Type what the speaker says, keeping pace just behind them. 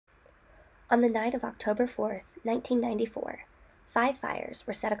On the night of October 4th, 1994, 5 fires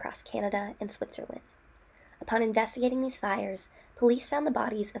were set across Canada and Switzerland. Upon investigating these fires, police found the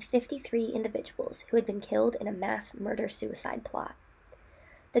bodies of 53 individuals who had been killed in a mass murder-suicide plot.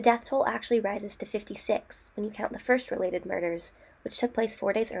 The death toll actually rises to 56 when you count the first related murders, which took place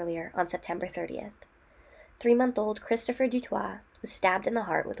 4 days earlier on September 30th. 3-month-old Christopher Dutoit was stabbed in the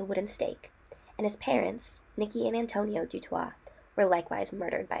heart with a wooden stake, and his parents, Nikki and Antonio Dutoit, were likewise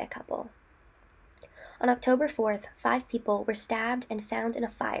murdered by a couple. On October 4th, 5 people were stabbed and found in a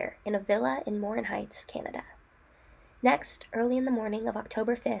fire in a villa in Morin Heights, Canada. Next, early in the morning of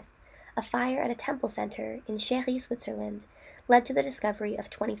October 5th, a fire at a temple center in Chéry, Switzerland, led to the discovery of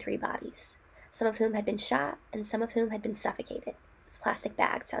 23 bodies, some of whom had been shot and some of whom had been suffocated, with plastic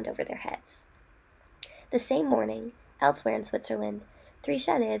bags found over their heads. The same morning, elsewhere in Switzerland, 3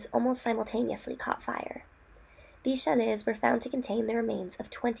 chalets almost simultaneously caught fire. These chalets were found to contain the remains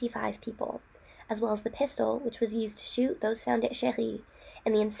of 25 people, as well as the pistol which was used to shoot those found at Chéry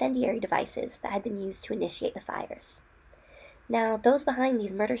and the incendiary devices that had been used to initiate the fires. Now, those behind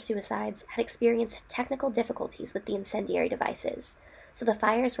these murder-suicides had experienced technical difficulties with the incendiary devices, so the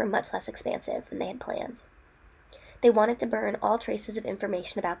fires were much less expansive than they had planned. They wanted to burn all traces of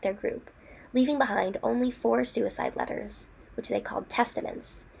information about their group, leaving behind only 4 suicide letters, which they called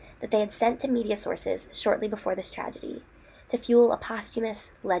testaments, that they had sent to media sources shortly before this tragedy, to fuel a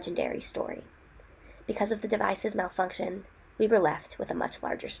posthumous, legendary story. Because of the device's malfunction, we were left with a much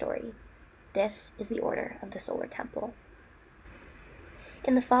larger story. This is the Order of the Solar Temple.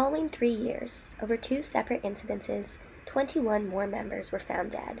 In the following 3 years, over 2 separate incidences, 21 more members were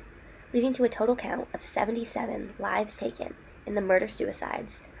found dead, leading to a total count of 77 lives taken in the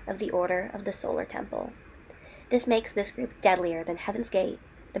murder-suicides of the Order of the Solar Temple. This makes this group deadlier than Heaven's Gate,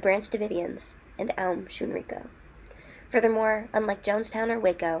 the Branch Davidians, and Aum Shinrikyo. Furthermore, unlike Jonestown or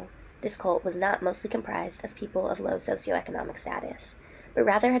Waco, this cult was not mostly comprised of people of low socioeconomic status, but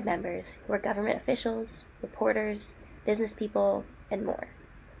rather had members who were government officials, reporters, business people, and more.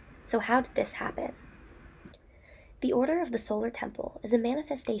 So how did this happen? The Order of the Solar Temple is a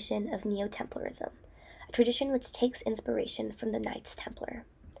manifestation of Neo-Templarism, a tradition which takes inspiration from the Knights Templar.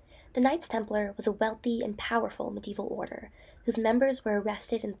 The Knights Templar was a wealthy and powerful medieval order whose members were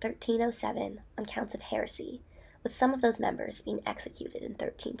arrested in 1307 on counts of heresy, with some of those members being executed in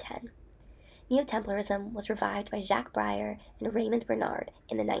 1310. Neo-Templarism was revived by Jacques Brier and Raymond Bernard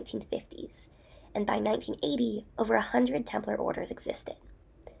in the 1950s, and by 1980, over 100 Templar orders existed.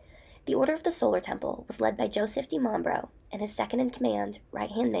 The Order of the Solar Temple was led by Joseph de Montbreau and his second-in-command,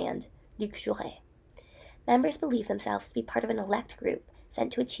 right-hand man, Luc Jouret. Members believed themselves to be part of an elect group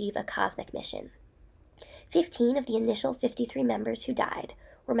sent to achieve a cosmic mission. 15 of the initial 53 members who died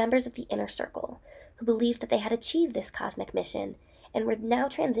were members of the Inner Circle, who believed that they had achieved this cosmic mission and were now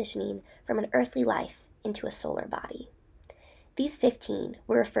transitioning from an earthly life into a solar body. These 15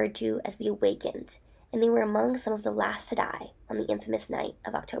 were referred to as the Awakened, and they were among some of the last to die on the infamous night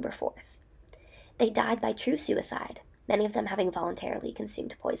of October 4th. They died by true suicide, many of them having voluntarily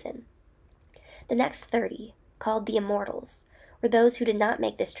consumed poison. The next 30, called the Immortals, were those who did not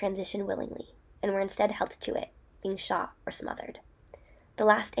make this transition willingly, and were instead held to it, being shot or smothered. The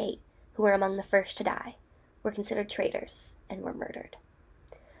last 8, who were among the first to die, were considered traitors and were murdered.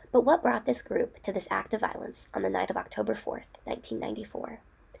 But what brought this group to this act of violence on the night of October 4th, 1994?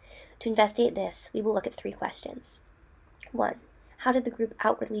 To investigate this, we will look at 3 questions. 1. How did the group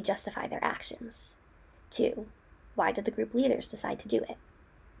outwardly justify their actions? 2. Why did the group leaders decide to do it?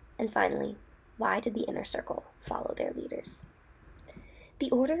 And finally, why did the Inner Circle follow their leaders?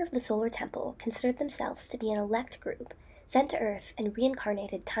 The Order of the Solar Temple considered themselves to be an elect group sent to Earth and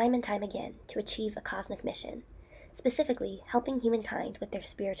reincarnated time and time again to achieve a cosmic mission, specifically helping humankind with their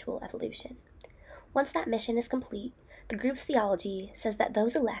spiritual evolution. Once that mission is complete, the group's theology says that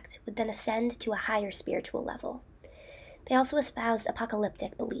those elect would then ascend to a higher spiritual level. They also espoused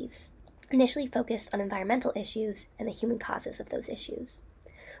apocalyptic beliefs, initially focused on environmental issues and the human causes of those issues.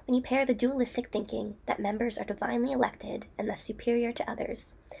 When you pair the dualistic thinking that members are divinely elected and thus superior to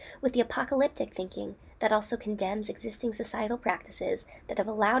others, with the apocalyptic thinking that also condemns existing societal practices that have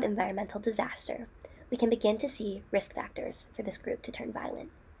allowed environmental disaster, we can begin to see risk factors for this group to turn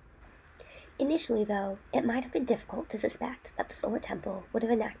violent. Initially, though, it might have been difficult to suspect that the Solar Temple would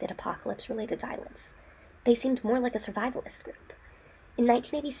have enacted apocalypse-related violence. They seemed more like a survivalist group. In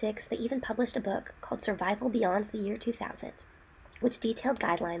 1986, they even published a book called Survival Beyond the Year 2000, which detailed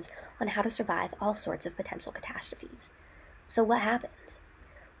guidelines on how to survive all sorts of potential catastrophes. So what happened?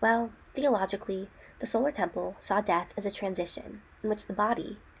 Well, theologically, the Solar Temple saw death as a transition in which the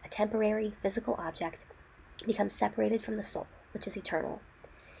body, a temporary physical object, becomes separated from the soul, which is eternal.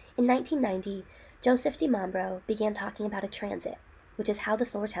 In 1990, Joseph Di Mambro began talking about a transit, which is how the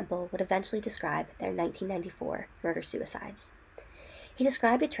Solar Temple would eventually describe their 1994 murder-suicides. He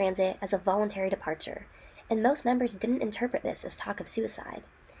described a transit as a voluntary departure, and most members didn't interpret this as talk of suicide.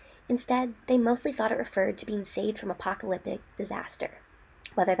 Instead, they mostly thought it referred to being saved from apocalyptic disaster,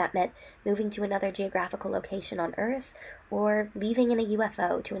 whether that meant moving to another geographical location on Earth or leaving in a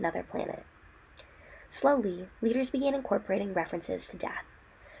UFO to another planet. Slowly, leaders began incorporating references to death.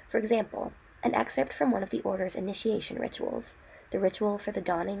 For example, an excerpt from one of the Order's initiation rituals, the ritual for the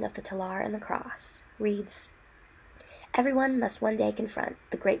donning of the Talar and the Cross, reads, "Everyone must one day confront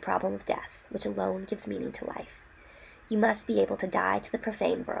the great problem of death, which alone gives meaning to life. You must be able to die to the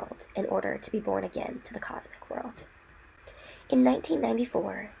profane world in order to be born again to the cosmic world." In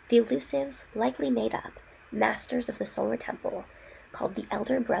 1994, the elusive, likely made up, Masters of the Solar Temple, called the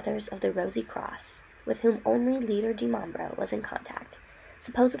Elder Brothers of the Rosy Cross, with whom only leader Di Mambro was in contact,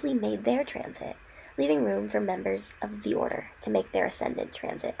 supposedly made their transit, leaving room for members of the Order to make their ascendant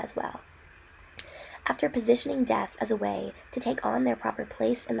transit as well. After positioning death as a way to take on their proper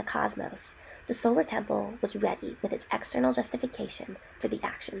place in the cosmos, the Solar Temple was ready with its external justification for the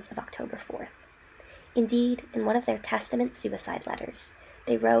actions of October 4th. Indeed, in one of their testament suicide letters,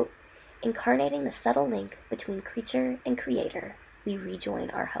 they wrote, "Incarnating the subtle link between creature and creator, we rejoin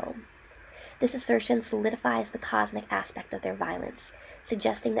our home." This assertion solidifies the cosmic aspect of their violence,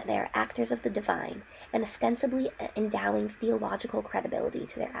 suggesting that they are actors of the divine and ostensibly endowing theological credibility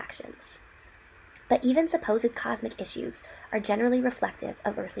to their actions. But even supposed cosmic issues are generally reflective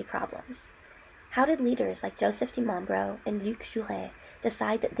of earthly problems. How did leaders like Joseph Di Mambro and Luc Juergensmeyer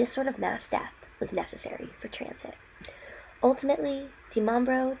decide that this sort of mass death was necessary for transit? Ultimately, Di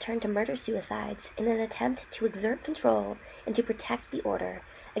Mambro turned to murder-suicides in an attempt to exert control and to protect the Order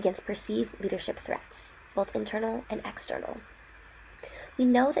against perceived leadership threats, both internal and external. We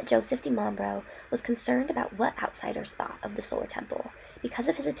know that Joseph Di Mambro was concerned about what outsiders thought of the Solar Temple because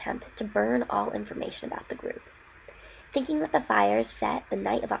of his attempt to burn all information about the group. Thinking that the fires set the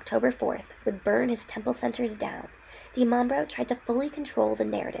night of October 4th would burn his temple centers down, Di Mambro tried to fully control the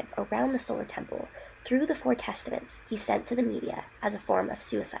narrative around the Solar Temple through the 4 testaments he sent to the media as a form of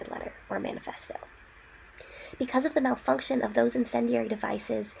suicide letter or manifesto. Because of the malfunction of those incendiary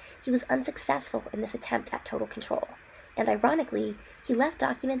devices, he was unsuccessful in this attempt at total control, and ironically, he left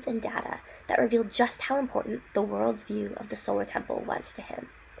documents and data that revealed just how important the world's view of the Solar Temple was to him.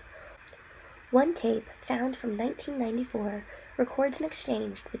 One tape, found from 1994, records an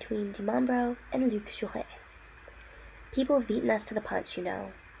exchange between Di Mambro and Luc Juergensmeyer. "People have beaten us to the punch, you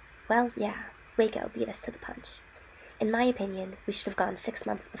know." "Well, yeah, Waco beat us to the punch. In my opinion, we should have gone 6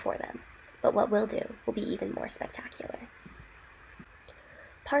 months before them, but what we'll do will be even more spectacular."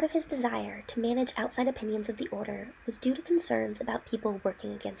 Part of his desire to manage outside opinions of the Order was due to concerns about people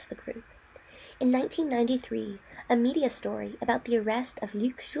working against the group. In 1993, a media story about the arrest of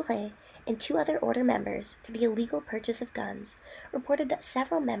Luc Juergensmeyer and 2 other Order members for the illegal purchase of guns reported that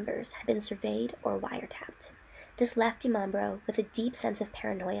several members had been surveyed or wiretapped. This left Di Mambro with a deep sense of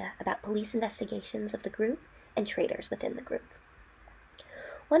paranoia about police investigations of the group and traitors within the group.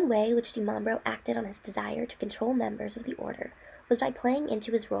 One way which Di Mambro acted on his desire to control members of the Order was by playing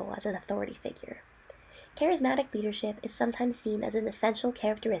into his role as an authority figure. Charismatic leadership is sometimes seen as an essential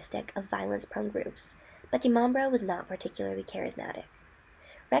characteristic of violence-prone groups, but Di Mambro was not particularly charismatic.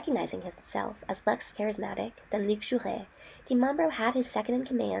 Recognizing himself as less charismatic than Luc Juergensmeyer, Di Mambro had his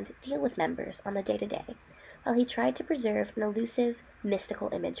second-in-command deal with members on the day-to-day, while he tried to preserve an elusive, mystical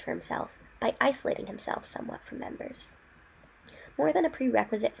image for himself by isolating himself somewhat from members. More than a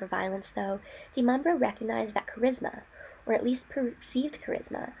prerequisite for violence, though, Di Mambro recognized that charisma, or at least perceived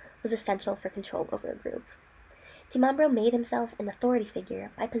charisma, was essential for control over a group. Di Mambro made himself an authority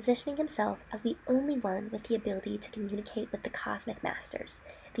figure by positioning himself as the only one with the ability to communicate with the cosmic masters,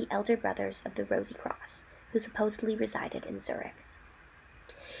 the Elder Brothers of the Rosy Cross, who supposedly resided in Zurich.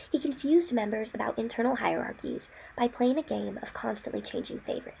 He confused members about internal hierarchies by playing a game of constantly changing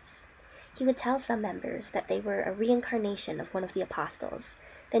favorites. He would tell some members that they were a reincarnation of one of the apostles,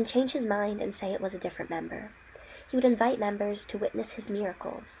 then change his mind and say it was a different member. He would invite members to witness his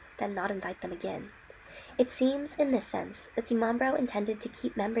miracles, then not invite them again. It seems, in this sense, that Di Mambro intended to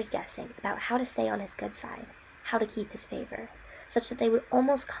keep members guessing about how to stay on his good side, how to keep his favor, such that they would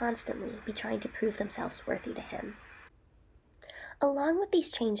almost constantly be trying to prove themselves worthy to him. Along with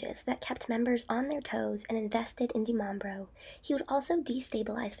these changes that kept members on their toes and invested in Di Mambro, he would also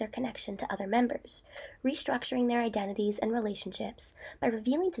destabilize their connection to other members, restructuring their identities and relationships by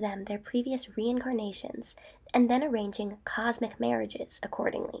revealing to them their previous reincarnations and then arranging cosmic marriages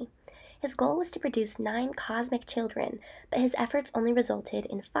accordingly. His goal was to produce 9 cosmic children, but his efforts only resulted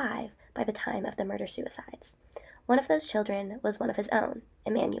in 5 by the time of the murder-suicides. One of those children was one of his own,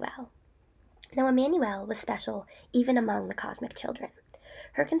 Emmanuel. Now, Emmanuel was special even among the cosmic children.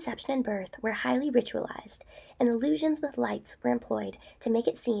 Her conception and birth were highly ritualized, and illusions with lights were employed to make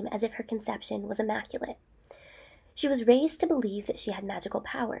it seem as if her conception was immaculate. She was raised to believe that she had magical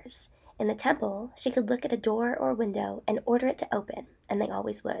powers. In the temple, she could look at a door or window and order it to open, and they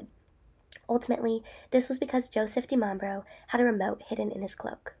always would. Ultimately, this was because Joseph di Mambro had a remote hidden in his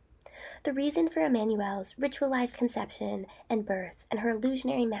cloak. The reason for Emmanuel's ritualized conception and birth and her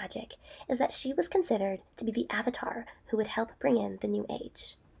illusionary magic is that she was considered to be the avatar who would help bring in the new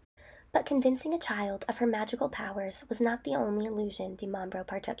age. But convincing a child of her magical powers was not the only illusion di Mambro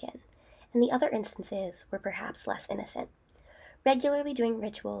partook in, and the other instances were perhaps less innocent. Regularly during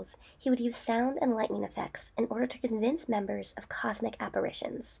rituals, he would use sound and lightning effects in order to convince members of cosmic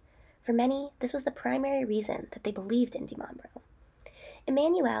apparitions. For many, this was the primary reason that they believed in di Mambro.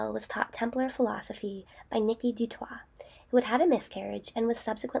 Emmanuel was taught Templar philosophy by Nicky Dutoit, who had had a miscarriage and was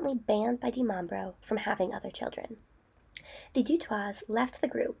subsequently banned by di Mambro from having other children. The Dutoits left the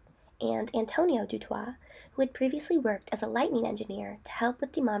group, and Antonio Dutoit, who had previously worked as a lightning engineer to help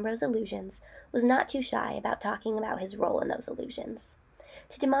with di Mambro's illusions, was not too shy about talking about his role in those illusions.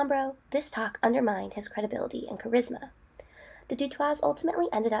 To di Mambro, this talk undermined his credibility and charisma. The Dutoits ultimately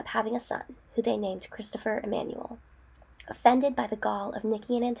ended up having a son, who they named Christopher Emmanuel. Offended by the gall of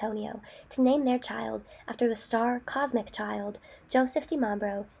Nicky and Antonio to name their child after the star cosmic child, Joseph di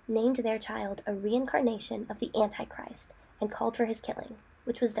Mambro named their child a reincarnation of the Antichrist and called for his killing,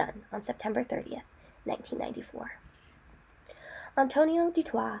 which was done on September 30th, 1994. Antonio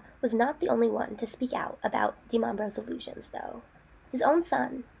Dutoit was not the only one to speak out about di Mambro's illusions, though. His own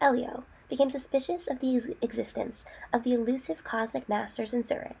son, Elio, became suspicious of the existence of the elusive cosmic masters in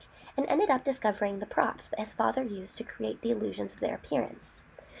Zurich and ended up discovering the props that his father used to create the illusions of their appearance.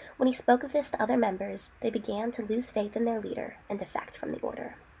 When he spoke of this to other members, they began to lose faith in their leader and defect from the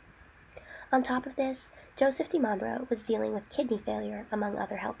order. On top of this, Joseph di Mambro was dealing with kidney failure among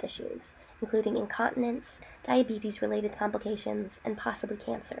other health issues, including incontinence, diabetes-related complications, and possibly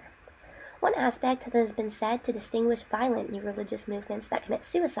cancer. One aspect that has been said to distinguish violent new religious movements that commit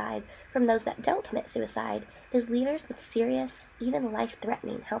suicide from those that don't commit suicide is leaders with serious, even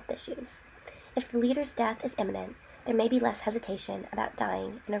life-threatening health issues. If the leader's death is imminent, there may be less hesitation about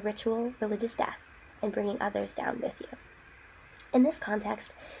dying in a ritual religious death and bringing others down with you. In this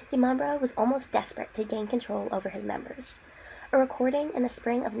context, di Mambro was almost desperate to gain control over his members. A recording in the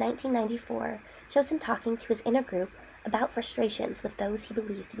spring of 1994 shows him talking to his inner group about frustrations with those he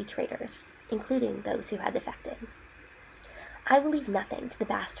believed to be traitors, including those who had defected. "I will leave nothing to the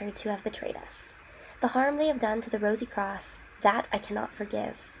bastards who have betrayed us. The harm they have done to the Rosy Cross, that I cannot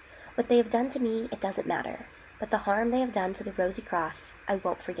forgive. What they have done to me, it doesn't matter, but the harm they have done to the Rosy Cross, I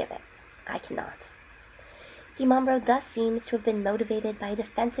won't forgive it. I cannot." Di Mambro thus seems to have been motivated by a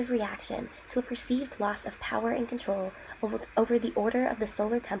defensive reaction to a perceived loss of power and control over the Order of the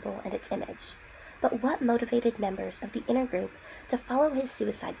Solar Temple and its image. But what motivated members of the inner group to follow his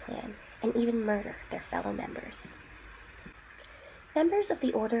suicide plan and even murder their fellow members? Members of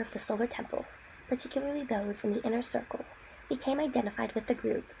the Order of the Solar Temple, particularly those in the inner circle, became identified with the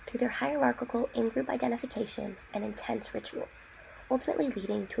group through their hierarchical in-group identification and intense rituals, ultimately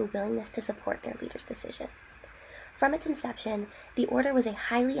leading to a willingness to support their leader's decision. From its inception, the Order was a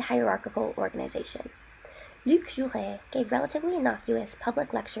highly hierarchical organization. Luc Jouret gave relatively innocuous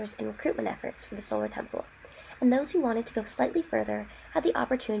public lectures and recruitment efforts for the Solar Temple, and those who wanted to go slightly further had the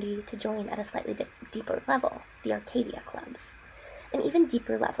opportunity to join at a slightly deeper level, the Arcadia Clubs. An even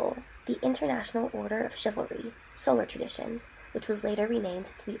deeper level, the International Order of Chivalry, Solar Tradition, which was later renamed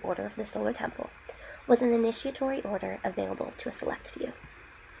to the Order of the Solar Temple, was an initiatory order available to a select few.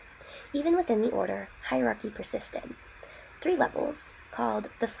 Even within the order, hierarchy persisted. 3 levels, called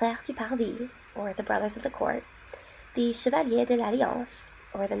the Frères du Parvis, or the Brothers of the Court, the Chevaliers de l'Alliance,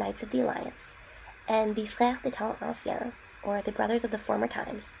 or the Knights of the Alliance, and the Frères des Temps Anciens, or the Brothers of the Former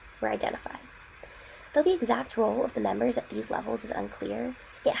Times, were identified. Though the exact role of the members at these levels is unclear,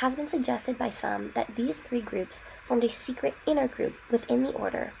 it has been suggested by some that these 3 groups formed a secret inner group within the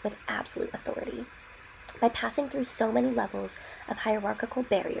order with absolute authority. By passing through so many levels of hierarchical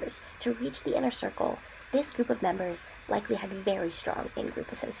barriers to reach the inner circle, this group of members likely had very strong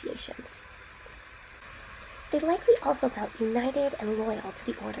in-group associations. They likely also felt united and loyal to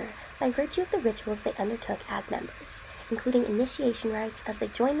the order by virtue of the rituals they undertook as members, including initiation rites as they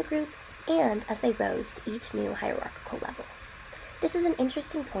joined the group and as they rose to each new hierarchical level. This is an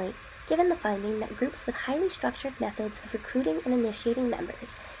interesting point given the finding that groups with highly structured methods of recruiting and initiating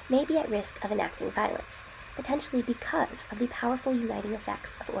members may be at risk of enacting violence, potentially because of the powerful uniting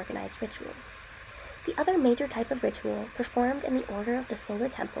effects of organized rituals. The other major type of ritual performed in the Order of the Solar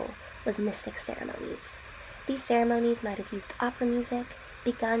Temple was mystic ceremonies. These ceremonies might have used opera music,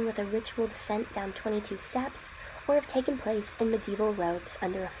 begun with a ritual descent down 22 steps, or have taken place in medieval robes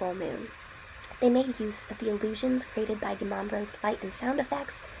under a full moon. They made use of the illusions created by Dimambro's light and sound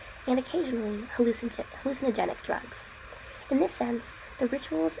effects, and occasionally hallucinogenic drugs. In this sense, the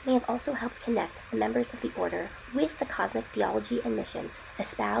rituals may have also helped connect the members of the order with the cosmic theology and mission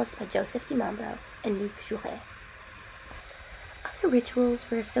espoused by Joseph Dimambro and Luc Jouret. Other rituals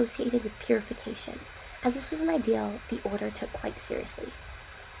were associated with purification, as this was an ideal the order took quite seriously.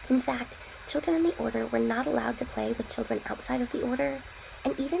 In fact, children in the order were not allowed to play with children outside of the order,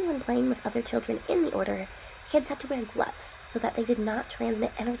 and even when playing with other children in the order, kids had to wear gloves so that they did not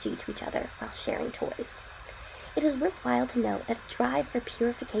transmit energy to each other while sharing toys. It is worthwhile to note that a drive for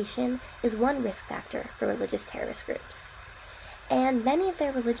purification is one risk factor for religious terrorist groups, and many of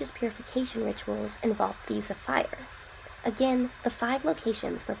their religious purification rituals involved the use of fire. Again, the 5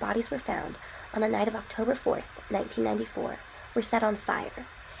 locations where bodies were found on the night of October 4th, 1994, were set on fire,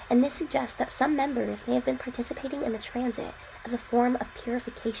 and this suggests that some members may have been participating in the transit as a form of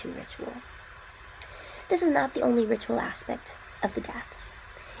purification ritual. This is not the only ritual aspect of the deaths.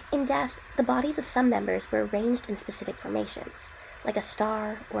 In death, the bodies of some members were arranged in specific formations, like a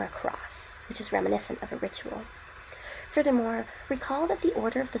star or a cross, which is reminiscent of a ritual. Furthermore, recall that the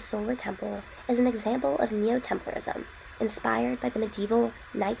Order of the Solar Temple is an example of Neo-Templarism, inspired by the medieval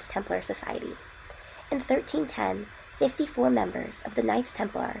Knights Templar Society. In 1310, 54 members of the Knights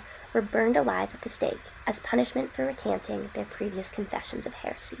Templar were burned alive at the stake as punishment for recanting their previous confessions of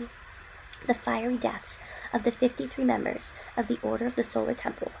heresy. The fiery deaths of the 53 members of the Order of the Solar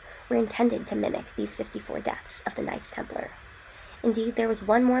Temple were intended to mimic these 54 deaths of the Knights Templar. Indeed, there was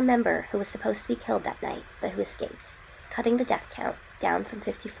one more member who was supposed to be killed that night, but who escaped, cutting the death count down from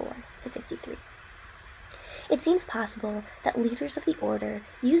 54 to 53. It seems possible that leaders of the order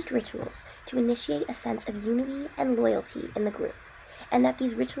used rituals to initiate a sense of unity and loyalty in the group, and that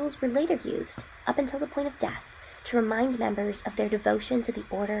these rituals were later used, up until the point of death, to remind members of their devotion to the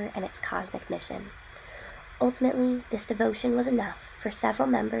order and its cosmic mission. Ultimately, this devotion was enough for several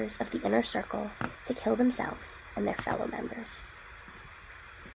members of the inner circle to kill themselves and their fellow members.